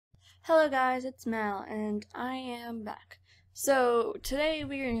Hello guys, it's Mel, and I am back. So, today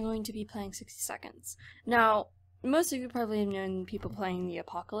we are going to be playing 60 Seconds. Now, most of you probably have known people playing the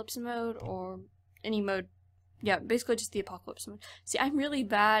Apocalypse mode, or any mode, yeah, basically just the Apocalypse mode. See, I'm really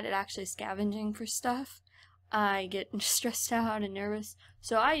bad at actually scavenging for stuff. I get stressed out and nervous,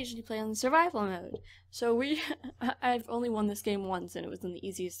 so I usually play on the survival mode. So I've only won this game once, and it was in the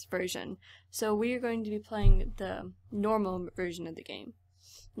easiest version. So we are going to be playing the normal version of the game.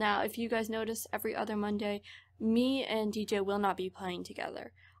 Now, if you guys notice, every other Monday, me and DJ will not be playing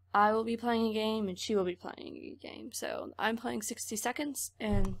together. I will be playing a game, and she will be playing a game. So, I'm playing 60 Seconds,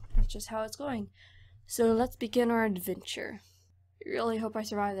 and that's just how it's going. So, let's begin our adventure. I really hope I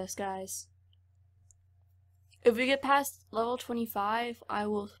survive this, guys. If we get past level 25, I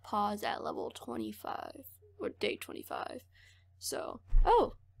will pause at level 25, or day 25. So,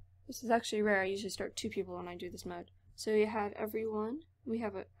 oh! This is actually rare. I usually start 2 people when I do this mode. So you have everyone. We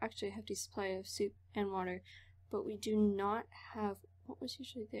have actually a hefty supply of soup and water, but we do not have, what was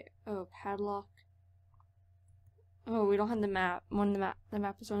usually there? Oh, padlock. Oh, we don't have the map. The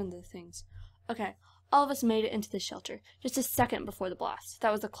map is one of the things. Okay, all of us made it into the shelter, just a second before the blast.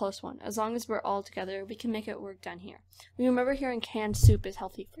 That was a close one. As long as we're all together, we can make it work down here. We remember hearing canned soup is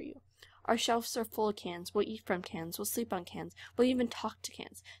healthy for you. Our shelves are full of cans. We'll eat from cans. We'll sleep on cans. We'll even talk to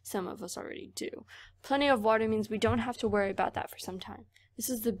cans. Some of us already do. Plenty of water means we don't have to worry about that for some time.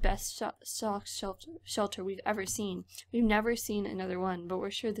 This is the best stocked shelter we've ever seen. We've never seen another one, but we're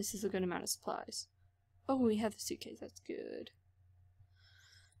sure this is a good amount of supplies. Oh, we have the suitcase. That's good.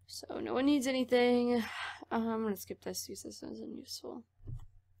 So, no one needs anything. I'm going to skip this because this isn't useful.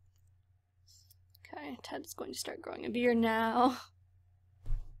 Okay, Ted's going to start growing a beard now.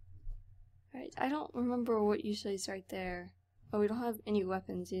 Alright, I don't remember what usually is right there. Oh, we don't have any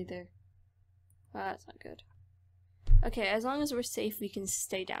weapons either. Well, that's not good. Okay, as long as we're safe, we can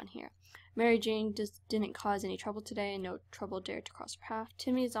stay down here. Mary Jane didn't cause any trouble today, and no trouble dared to cross her path.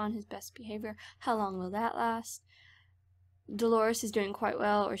 Timmy is on his best behavior. How long will that last? Dolores is doing quite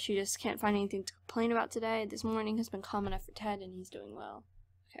well, or she just can't find anything to complain about today. This morning has been calm enough for Ted, and he's doing well.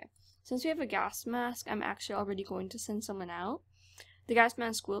 Okay, since we have a gas mask, I'm actually already going to send someone out. The gas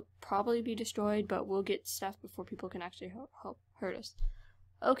mask will probably be destroyed, but we'll get stuff before people can actually help hurt us.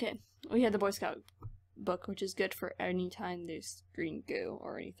 Okay, we had the Boy Scout book, which is good for any time there's green goo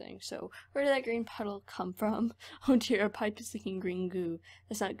or anything. So, where did that green puddle come from? Oh dear, a pipe is leaking green goo.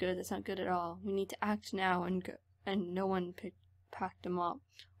 That's not good. That's not good at all. We need to act now, and no one packed them up.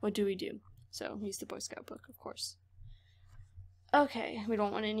 What do we do? So, use the Boy Scout book, of course. Okay, we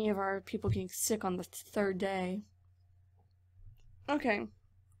don't want any of our people getting sick on the 3rd day. Okay.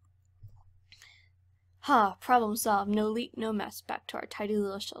 Ha, problem solved. No leak, no mess. Back to our tidy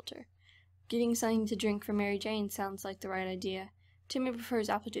little shelter. Getting something to drink for Mary Jane sounds like the right idea. Timmy prefers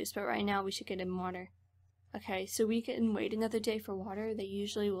apple juice, but right now we should get him water. Okay, so we can wait another day for water. They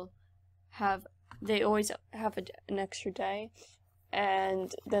always have an extra day,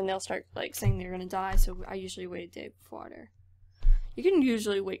 and then they'll start like saying they're gonna die, so I usually wait a day for water. You can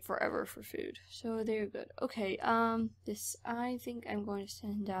usually wait forever for food, so they're good. Okay, I think I'm going to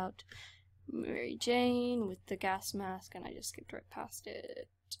send out Mary Jane with the gas mask, and I just skipped right past it.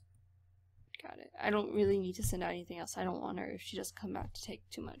 Got it. I don't really need to send out anything else. I don't want her if she doesn't come back to take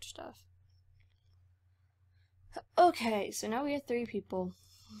too much stuff. Okay, so now we have 3 people.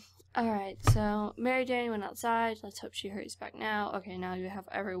 Alright, so Mary Jane went outside. Let's hope she hurries back now. Okay, now you have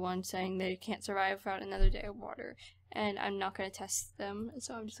everyone saying they can't survive without another day of water. And I'm not going to test them,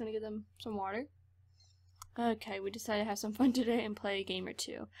 so I'm just going to give them some water. Okay, we decided to have some fun today and play a game or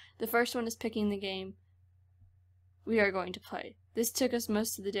 2. The first one is picking the game we are going to play. This took us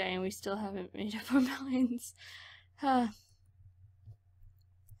most of the day, and we still haven't made up our minds. Okay,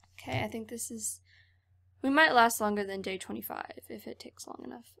 I think this is... We might last longer than day 25, if it takes long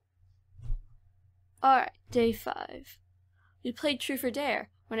enough. Alright, day 5. We played Truth or Dare.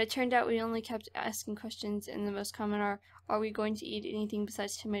 When it turned out we only kept asking questions, and the most common are we going to eat anything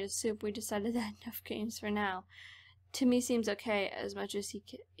besides tomato soup, we decided that enough games for now. Timmy seems okay, as much as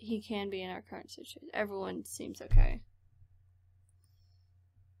he can be in our current situation. Everyone seems okay.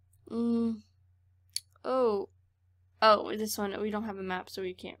 Oh, this one, we don't have a map, so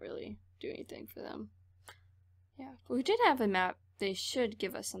we can't really do anything for them. Yeah, but we did have a map. They should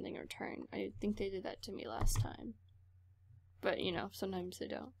give us something in return. I think they did that to me last time. But, you know, sometimes they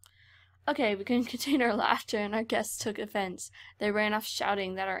don't. Okay, we couldn't contain our laughter, and our guests took offense. They ran off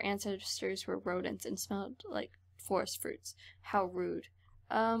shouting that our ancestors were rodents and smelled like forest fruits. How rude.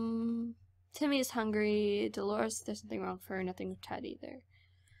 Timmy is hungry. Dolores, there's something wrong for her. Nothing with Ted either.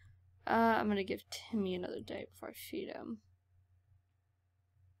 I'm gonna give Timmy another day before I feed him.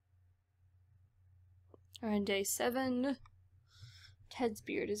 We're on day 7. Ted's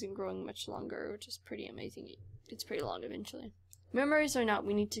beard isn't growing much longer, which is pretty amazing. It's pretty long eventually. Memories or not,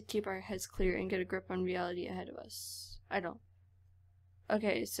 we need to keep our heads clear and get a grip on reality ahead of us. I don't.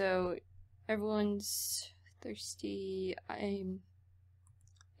 Okay, so everyone's thirsty.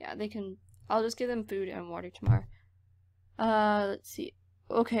 Yeah, they can. I'll just give them food and water tomorrow. Let's see.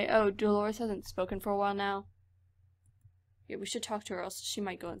 Okay, oh, Dolores hasn't spoken for a while now. Yeah, we should talk to her, else she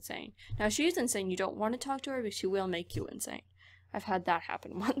might go insane. Now, if she's insane, you don't want to talk to her, but she will make you insane. I've had that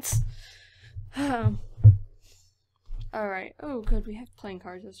happen once. Alright. Oh, good. We have playing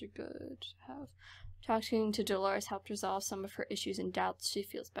cards. Those are good to have. Talking to Dolores helped resolve some of her issues and doubts. She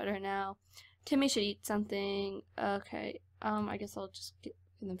feels better now. Timmy should eat something. Okay. I guess I'll just give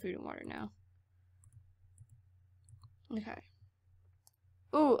them food and water now. Okay.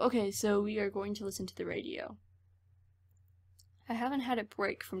 Oh, okay. So we are going to listen to the radio. I haven't had a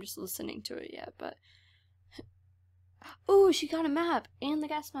break from just listening to it yet, but... Oh, she got a map! And the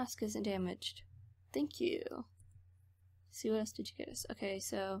gas mask isn't damaged. Thank you. See, what else did you get us? Okay,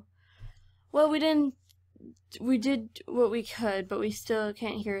 so... Well, we did what we could, but we still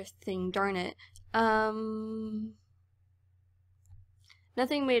can't hear a thing, darn it.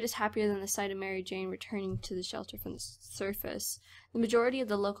 Nothing made us happier than the sight of Mary Jane returning to the shelter from the surface. The majority of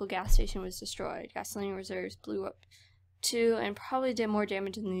the local gas station was destroyed. Gasoline reserves blew up too, and probably did more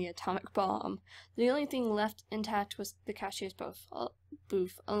damage than the atomic bomb. The only thing left intact was the cashier's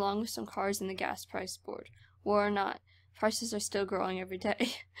booth, along with some cars and the gas price board. War or not, prices are still growing every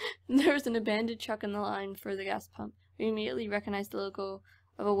day. There was an abandoned truck in the line for the gas pump. We immediately recognized the logo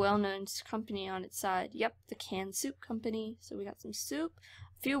of a well-known company on its side. Yep, the Canned Soup Company. So we got some soup.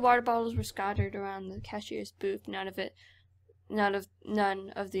 A few water bottles were scattered around the cashier's booth. None of the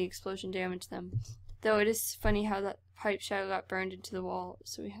explosion damaged them. Though it is funny how that pipe shadow got burned into the wall.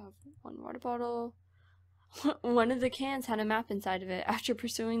 So we have one water bottle. One of the cans had a map inside of it. After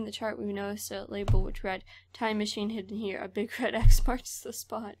pursuing the chart, we noticed a label which read, "Time machine hidden here." A big red X marks the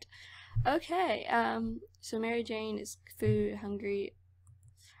spot. Okay, so Mary Jane is food hungry.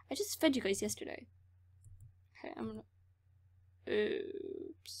 I just fed you guys yesterday. Okay, I'm gonna...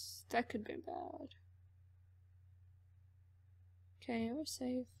 Oops, that could be bad. Okay, we're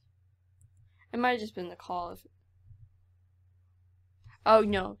safe. It might have just been the call. Oh,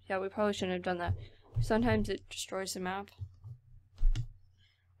 no. Yeah, we probably shouldn't have done that. Sometimes it destroys the map.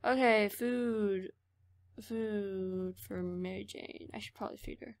 Okay, food. Food for Mary Jane. I should probably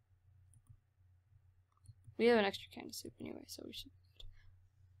feed her. We have an extra can of soup anyway, so we should...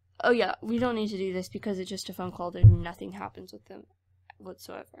 Oh yeah, we don't need to do this because it's just a phone call. There's nothing happens with them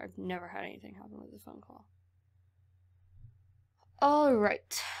whatsoever. I've never had anything happen with a phone call.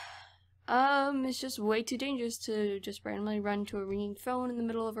 Alright. It's just way too dangerous to just randomly run to a ringing phone in the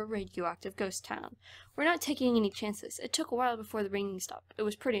middle of a radioactive ghost town. We're not taking any chances. It took a while before the ringing stopped. It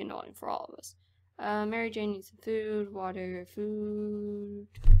was pretty annoying for all of us. Mary Jane needs some food, water, food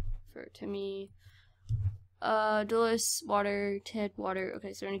for Timmy. Dolores, water, Ted, water.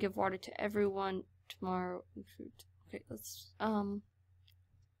 Okay, so we're gonna give water to everyone tomorrow. Food. Okay, let's,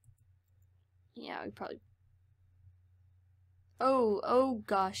 yeah, we probably... Oh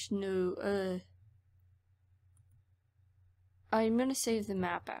gosh, no, I'm gonna save the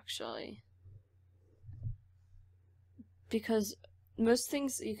map, actually. Because most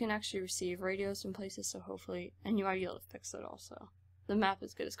things you can actually receive radios in places, so hopefully, and you might be able to fix it also. The map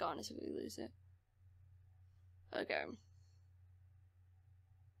is good as gone as if we lose it. Okay.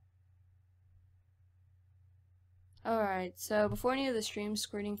 Alright, so before any of the streams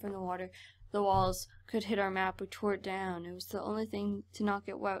squirting from the walls could hit our map, we tore it down. It was the only thing to not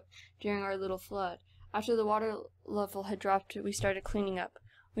get wet during our little flood. After the water level had dropped, we started cleaning up.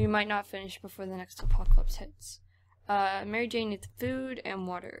 We might not finish before the next apocalypse hits. Mary Jane needs food and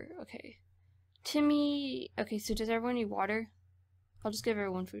water. Okay. Timmy... Okay, so does everyone need water? I'll just give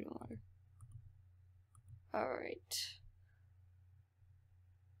everyone food and water. Alright.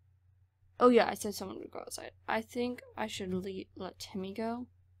 Oh yeah, I said someone would go outside. I think I should let Timmy go.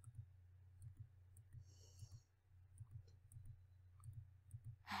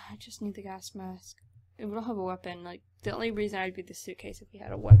 I just need the gas mask. We don't have a weapon. Like, the only reason I'd be the suitcase if we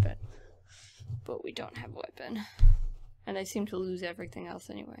had a weapon. But we don't have a weapon. And I seem to lose everything else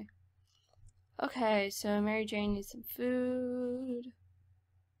anyway. Okay, so Mary Jane needs some food.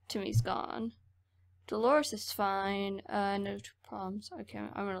 Timmy's gone. Dolores is fine. No problems. Okay,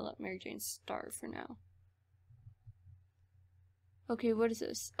 I'm gonna let Mary Jane starve for now. Okay, what is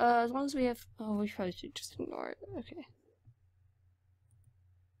this? As long as we have... Oh, we probably should just ignore it. Okay.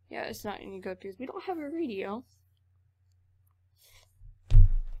 Yeah, it's not any good because we don't have a radio.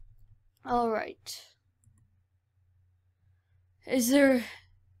 Alright.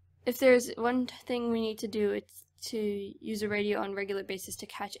 If there's one thing we need to do, it's to use a radio on a regular basis to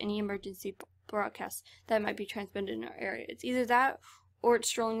catch any emergency broadcasts that might be transmitted in our area. It's either that or it's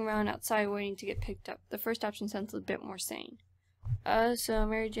strolling around outside waiting to get picked up. The first option sounds a bit more sane. So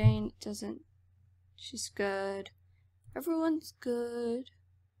Mary Jane doesn't... She's good. Everyone's good.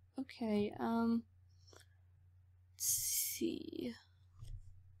 Okay, let's see.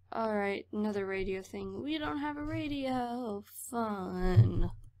 Alright, another radio thing. We don't have a radio.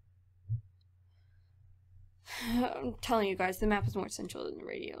 Fun. I'm telling you guys, the map is more essential than the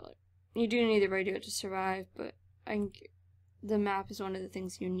radio. Like, you do need the radio to survive, but the map is one of the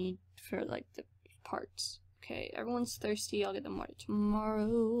things you need for, like, the parts. Okay, everyone's thirsty. I'll get them water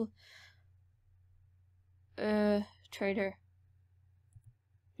tomorrow. Trader.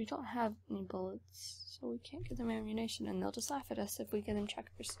 We don't have any bullets, so we can't give them ammunition, and they'll just laugh at us if we give them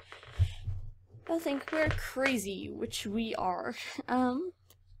checkers. They'll think we're crazy, which we are.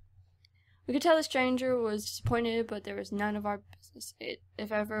 We could tell the stranger was disappointed, but there was none of our business.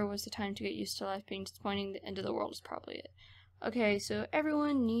 If ever was the time to get used to life being disappointing, the end of the world is probably it. Okay, so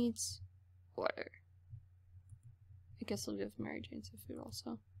everyone needs water. I guess I'll give Mary Jane some food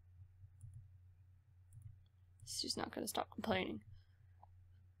also. She's not gonna stop complaining.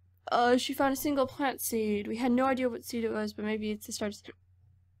 She found a single plant seed. We had no idea what seed it was, but maybe it's the start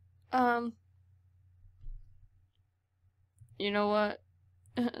of... You know what?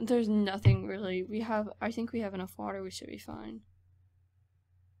 There's nothing really. I think we have enough water. We should be fine.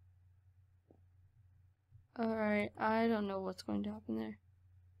 Alright, I don't know what's going to happen there.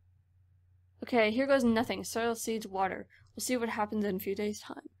 Okay, here goes nothing. Soil, seeds, water. We'll see what happens in a few days'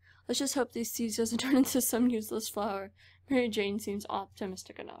 time. Let's just hope these seeds doesn't turn into some useless flower. Mary Jane seems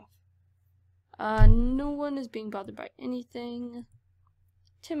optimistic enough. No one is being bothered by anything.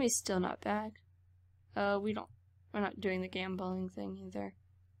 Timmy's still not back. We're not doing the gambling thing either.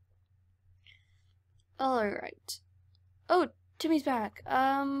 Alright. Oh, Timmy's back.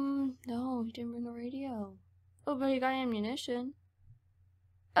 No, he didn't bring a radio. Oh, but he got ammunition.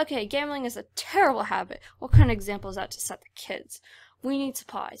 Okay, gambling is a terrible habit. What kind of example is that to set the kids? We need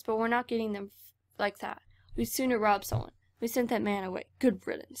supplies, but we're not getting them like that. We'd sooner rob someone. We sent that man away. Good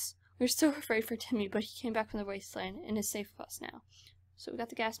riddance. We were so afraid for Timmy, but he came back from the wasteland and is safe with us now. So we got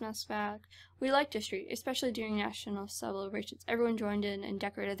the gas mask back. We liked the street, especially during national celebrations. Everyone joined in and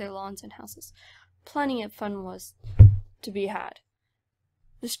decorated their lawns and houses. Plenty of fun was to be had.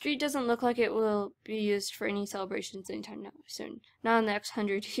 The street doesn't look like it will be used for any celebrations anytime soon. Not in the next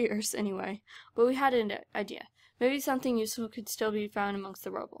 100 years, anyway. But we had an idea. Maybe something useful could still be found amongst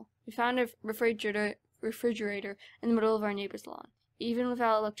the rubble. We found a refrigerator in the middle of our neighbor's lawn. Even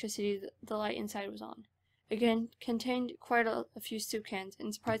without electricity, the light inside was on. It contained quite a few soup cans,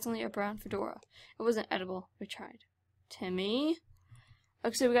 and surprisingly a brown fedora. It wasn't edible. We tried. Timmy?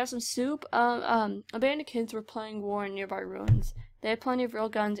 Okay, so we got some soup. A band of kids were playing war in nearby ruins. They had plenty of real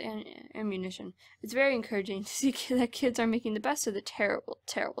guns and ammunition. It's very encouraging to see that kids are making the best of the terrible,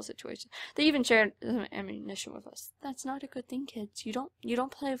 terrible situation. They even shared ammunition with us. That's not a good thing, kids. You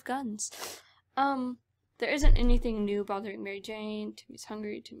don't play with guns. There isn't anything new bothering Mary Jane. Timmy's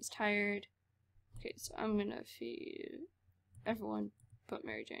hungry. Timmy's tired. Okay, so I'm gonna feed everyone but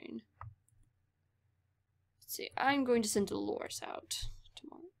Mary Jane. Let's see. I'm going to send Dolores out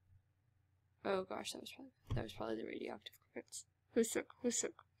tomorrow. Oh gosh, that was probably the radioactive crickets. Who's sick? Who's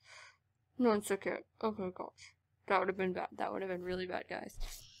sick? No one's sick yet. Okay, gosh. That would have been bad. That would have been really bad, guys.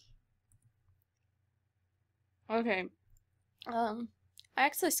 Okay. I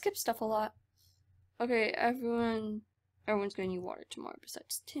actually skipped stuff a lot. Okay, everyone's gonna need water tomorrow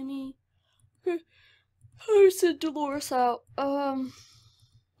besides Timmy. Okay. I sent Dolores out.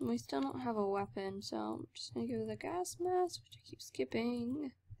 We still don't have a weapon, so I'm just gonna give her the gas mask, which I keep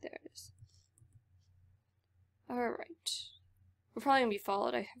skipping. There it is. Alright. We're probably gonna be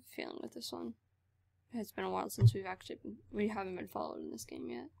followed, I have a feeling, with this one. It's been a while since we haven't been followed in this game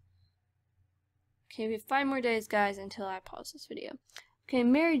yet. Okay, we have 5 more days, guys, until I pause this video. Okay,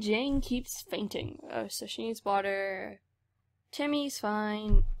 Mary Jane keeps fainting. Oh, so she needs water. Timmy's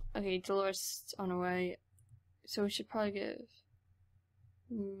fine. Okay, Dolores is on her way. So we should probably give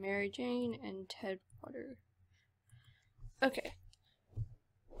Mary Jane and Ted water. Okay.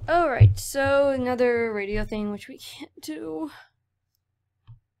 Alright, so another radio thing which we can't do.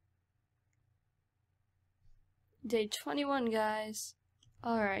 Day 21, guys.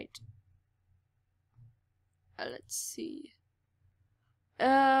 Alright. Let's see.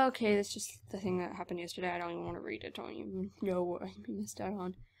 Okay, that's just the thing that happened yesterday. I don't even want to read it. I don't even know what I missed out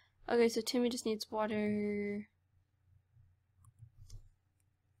on. Okay, so Timmy just needs water.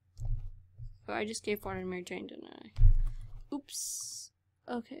 Oh, I just gave water to Mary Jane, didn't I? Oops.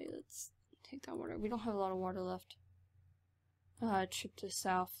 Okay, let's take that water. We don't have a lot of water left. Trip to the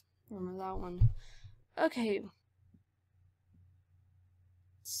south. Remember that one. Okay.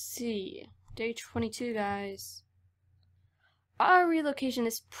 Let's see. Day 22, guys. Our relocation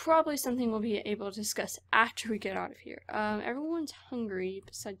is probably something we'll be able to discuss after we get out of here. Everyone's hungry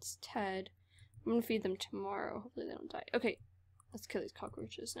besides Ted. I'm gonna feed them tomorrow. Hopefully they don't die. Okay, let's kill these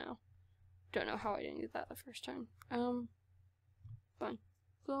cockroaches now. Don't know how I didn't do that the first time. Fine.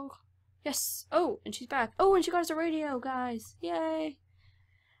 Go. Yes! Oh, and she's back. Oh, and she got us a radio, guys! Yay!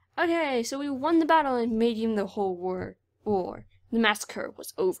 Okay, so we won the battle and made him the whole war. The massacre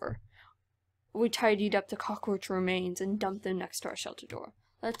was over. We tidied up the cockroach remains and dumped them next to our shelter door.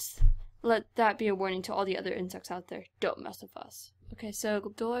 Let's let that be a warning to all the other insects out there. Don't mess with us. Okay,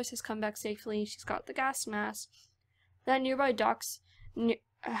 so Dolores has come back safely. She's got the gas mask. That nearby docks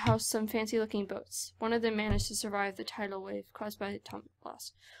house some fancy-looking boats. One of them managed to survive the tidal wave caused by the atomic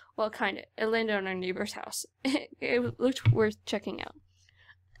blast. Well, kinda. It landed on our neighbor's house. It looked worth checking out.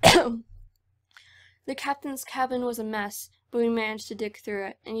 The captain's cabin was a mess, but we managed to dig through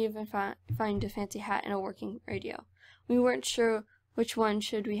it and even find a fancy hat and a working radio. We weren't sure which one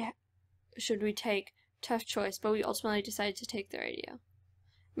should we take. Tough choice, but we ultimately decided to take the radio.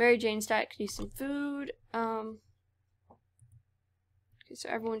 Mary Jane's diet could use some food. Okay, so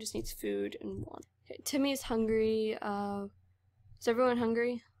everyone just needs food and water. Okay, Timmy is hungry. Is everyone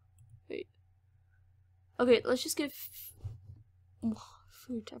hungry? Wait. Okay, let's just give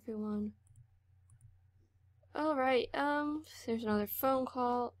food to everyone. Alright, there's another phone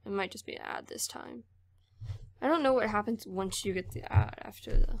call. It might just be an ad this time. I don't know what happens once you get the ad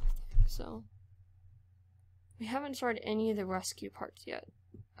after the thing, so. We haven't started any of the rescue parts yet.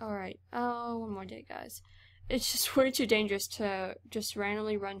 Alright, one more day, guys. It's just way too dangerous to just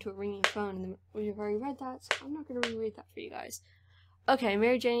randomly run to a ringing phone, and we've already read that, so I'm not gonna reread that for you guys. Okay,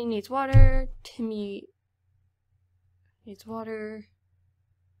 Mary Jane needs water. Timmy needs water.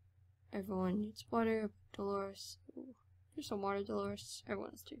 Everyone needs water. Dolores. Ooh, here's some water, Dolores.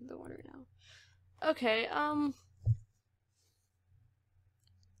 Everyone's taking the water now. Okay,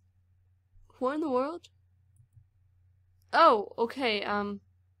 what in the world? Oh, okay,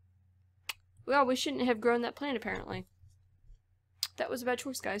 well, we shouldn't have grown that plant, apparently. That was a bad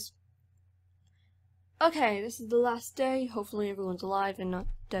choice, guys. Okay, this is the last day. Hopefully everyone's alive and not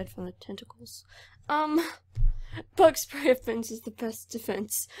dead from the tentacles. Bug spray offense is the best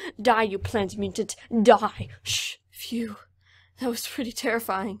defense. Die, you plant mutant. Die! Shh! Phew. That was pretty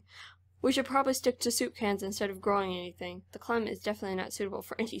terrifying. We should probably stick to soup cans instead of growing anything. The climate is definitely not suitable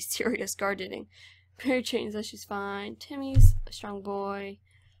for any serious gardening. Mary Jane says she's fine. Timmy's a strong boy.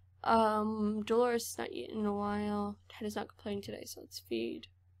 Dolores has not eaten in a while. Ted is not complaining today, so let's feed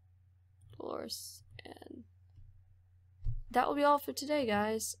Dolores. And that will be all for today,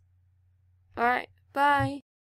 guys. Alright, bye!